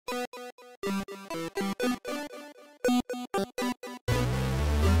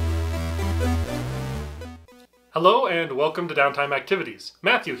Hello and welcome to Downtime Activities.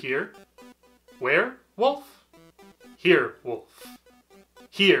 Matthew here. Where? Wolf. Here, Wolf.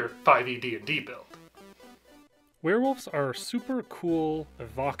 Here, 5e D&D build. Werewolves are super cool,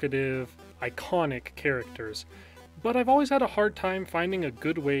 evocative, iconic characters, but I've always had a hard time finding a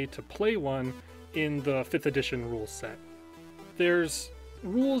good way to play one in the 5th edition rule set. There's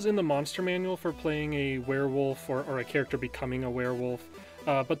rules in the monster manual for playing a werewolf or a character becoming a werewolf,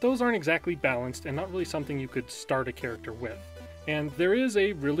 but those aren't exactly balanced and not really something you could start a character with. And there is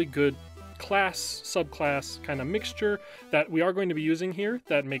a really good class, subclass kind of mixture that we are going to be using here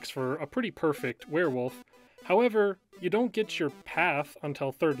that makes for a pretty perfect werewolf. However, you don't get your path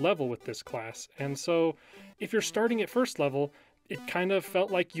until 3rd level with this class, and so if you're starting at 1st level, it kind of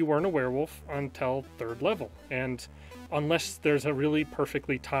felt like you weren't a werewolf until 3rd level, and unless there's a really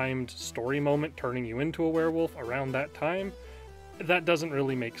perfectly timed story moment turning you into a werewolf around that time, that doesn't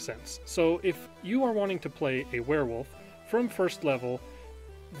really make sense. So if you are wanting to play a werewolf from 1st level,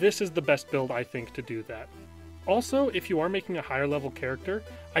 this is the best build I think to do that. Also, if you are making a higher level character,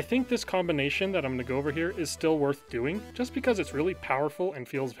 I think this combination that I'm going to go over here is still worth doing, just because it's really powerful and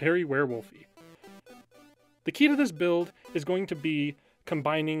feels very werewolfy. The key to this build is going to be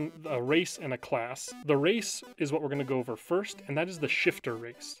combining a race and a class. The race is what we're going to go over first, and that is the Shifter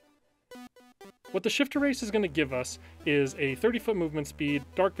race. What the Shifter race is going to give us is a 30-foot movement speed,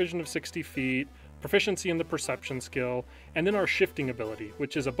 dark vision of 60 feet, proficiency in the perception skill, and then our shifting ability,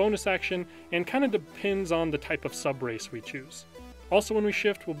 which is a bonus action and kind of depends on the type of sub-race we choose. Also, when we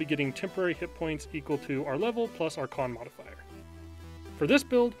shift, we'll be getting temporary hit points equal to our level plus our con modifier. For this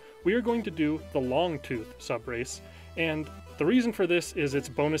build, we are going to do the Longtooth sub-race, and the reason for this is its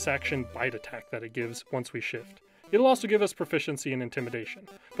bonus action bite attack that it gives once we shift. It'll also give us proficiency in intimidation,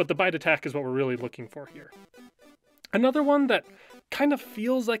 but the bite attack is what we're really looking for here. Another one that kind of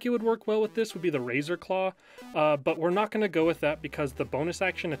feels like it would work well with this would be the Razor Claw, but we're not going to go with that because the bonus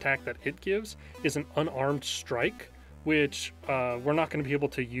action attack that it gives is an unarmed strike, which we're not going to be able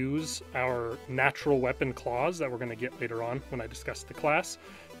to use our natural weapon claws that we're going to get later on when I discuss the class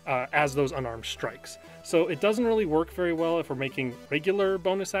as those unarmed strikes. So it doesn't really work very well if we're making regular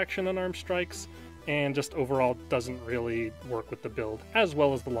bonus action unarmed strikes, and just overall doesn't really work with the build as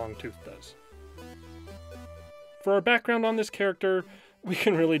well as the Longtooth does. For our background on this character, we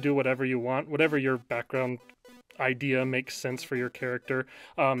can really do whatever you want, whatever your background idea makes sense for your character.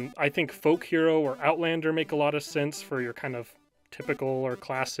 I think folk hero or outlander make a lot of sense for your kind of typical or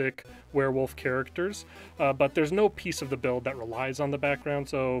classic werewolf characters, but there's no piece of the build that relies on the background,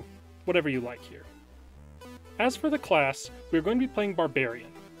 so whatever you like here. As for the class, we're going to be playing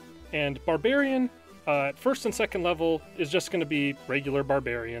Barbarian, and Barbarian at 1st and 2nd level is just going to be regular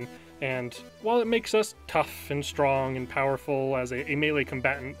Barbarian. And while it makes us tough and strong and powerful as a melee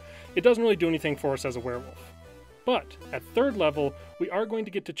combatant, it doesn't really do anything for us as a werewolf. But at 3rd level, we are going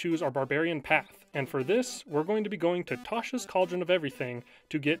to get to choose our Barbarian path, and for this, we're going to be going to Tasha's Cauldron of Everything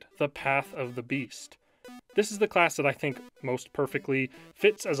to get the Path of the Beast. This is the class that I think most perfectly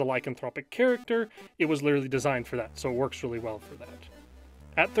fits as a lycanthropic character. It was literally designed for that, so it works really well for that.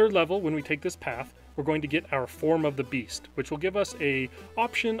 At 3rd level, when we take this path, we're going to get our Form of the Beast, which will give us an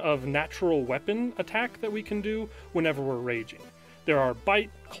option of natural weapon attack that we can do whenever we're raging. There are bite,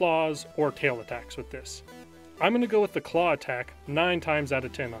 claws, or tail attacks with this. I'm going to go with the claw attack 9 times out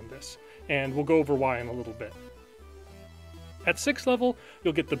of 10 on this, and we'll go over why in a little bit. At 6th level,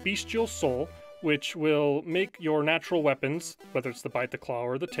 you'll get the Bestial Soul, which will make your natural weapons, whether it's the bite, the claw,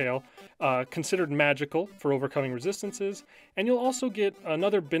 or the tail, considered magical for overcoming resistances, and you'll also get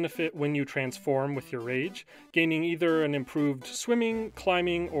another benefit when you transform with your rage, gaining either an improved swimming,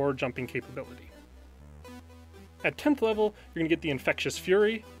 climbing, or jumping capability. At 10th level, you're going to get the Infectious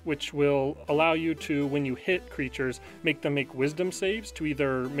Fury, which will allow you to, when you hit creatures, make them make wisdom saves to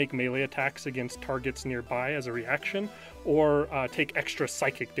either make melee attacks against targets nearby as a reaction, or take extra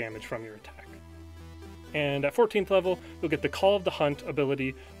psychic damage from your attack. And at 14th level, you'll get the Call of the Hunt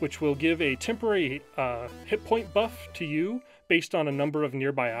ability, which will give a temporary hit point buff to you based on a number of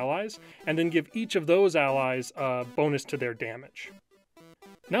nearby allies, and then give each of those allies a bonus to their damage.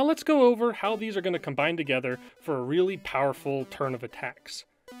 Now let's go over how these are going to combine together for a really powerful turn of attacks.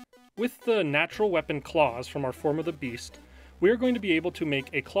 With the natural weapon claws from our Form of the Beast, we are going to be able to make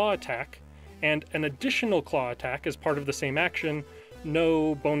a claw attack and an additional claw attack as part of the same action,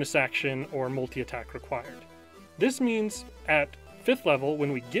 no bonus action or multi-attack required. This means at 5th level,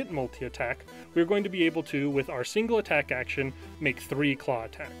 when we get multi-attack, we're going to be able to, with our single attack action, make 3 claw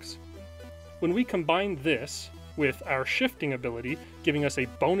attacks. When we combine this with our shifting ability, giving us a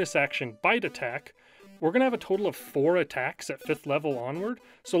bonus action bite attack, We're going to have a total of 4 attacks at 5th level onward,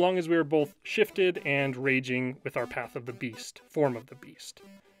 so long as we are both shifted and raging with our Path of the Beast, form of the Beast.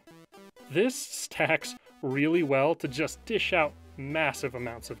 This stacks really well to just dish out massive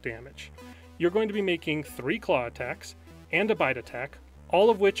amounts of damage. You're going to be making 3 claw attacks and a bite attack,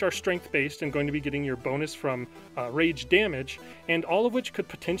 all of which are strength-based and going to be getting your bonus from rage damage, and all of which could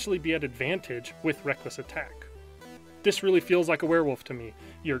potentially be at advantage with reckless attack. This really feels like a werewolf to me.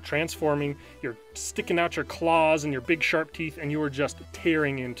 You're transforming, you're sticking out your claws and your big sharp teeth, and you are just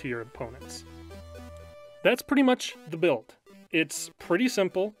tearing into your opponents. That's pretty much the build. It's pretty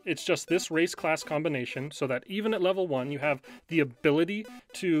simple. It's just this race class combination, so that even at level 1 you have the ability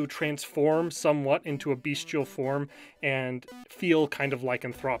to transform somewhat into a bestial form and feel kind of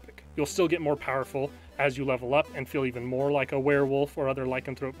lycanthropic. You'll still get more powerful as you level up and feel even more like a werewolf or other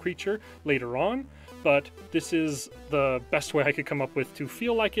lycanthrope creature later on, but this is the best way I could come up with to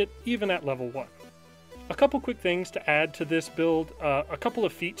feel like it even at level 1. A couple quick things to add to this build, a couple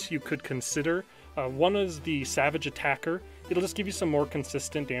of feats you could consider. One is the Savage Attacker. It'll just give you some more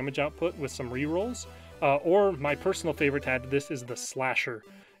consistent damage output with some rerolls. Or my personal favorite to add to this is the Slasher.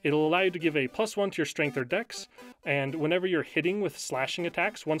 It'll allow you to give a +1 to your strength or dex, and whenever you're hitting with slashing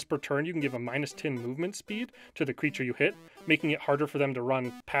attacks, once per turn you can give a -10 movement speed to the creature you hit, making it harder for them to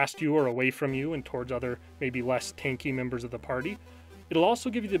run past you or away from you and towards other, maybe less tanky members of the party. It'll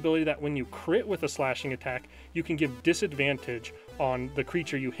also give you the ability that when you crit with a slashing attack, you can give disadvantage on the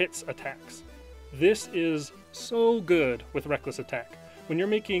creature you hit's attacks. This is so good with reckless attack. When you're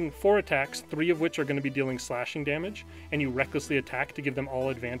making 4 attacks, 3 of which are going to be dealing slashing damage, and you recklessly attack to give them all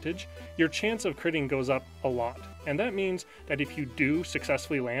advantage, your chance of critting goes up a lot. And that means that if you do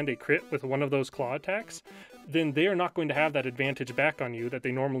successfully land a crit with one of those claw attacks, then they are not going to have that advantage back on you that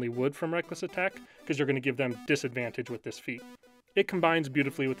they normally would from reckless attack, because you're going to give them disadvantage with this feat. It combines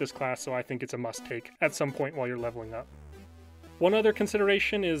beautifully with this class, so I think it's a must-take at some point while you're leveling up. One other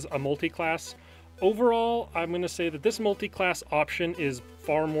consideration is a multi-class. Overall, I'm going to say that this multi-class option is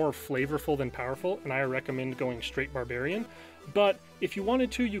far more flavorful than powerful, and I recommend going straight Barbarian. But if you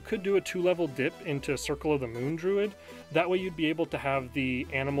wanted to, you could do a 2-level dip into Circle of the Moon Druid. That way you'd be able to have the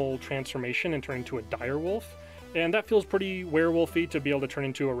animal transformation and turn into a dire wolf. And that feels pretty werewolfy to be able to turn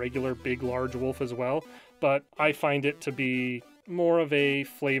into a regular big large wolf as well. But I find it to be more of a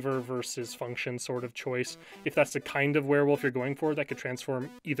flavor versus function sort of choice. If that's the kind of werewolf you're going for that could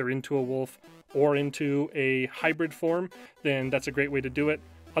transform either into a wolf or into a hybrid form, then that's a great way to do it.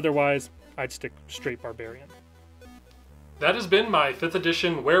 Otherwise, I'd stick straight Barbarian. That has been my 5th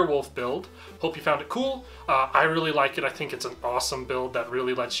edition werewolf build. Hope you found it cool. I really like it. I think it's an awesome build that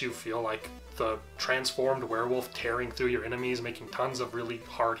really lets you feel like the transformed werewolf tearing through your enemies, making tons of really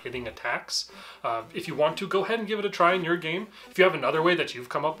hard-hitting attacks. If you want to, go ahead and give it a try in your game. If you have another way that you've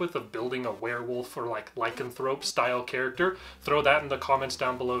come up with of building a werewolf or like lycanthrope style character, throw that in the comments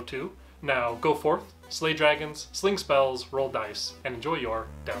down below too. Now go forth, slay dragons, sling spells, roll dice, and enjoy your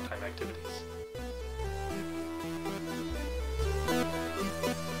downtime activities.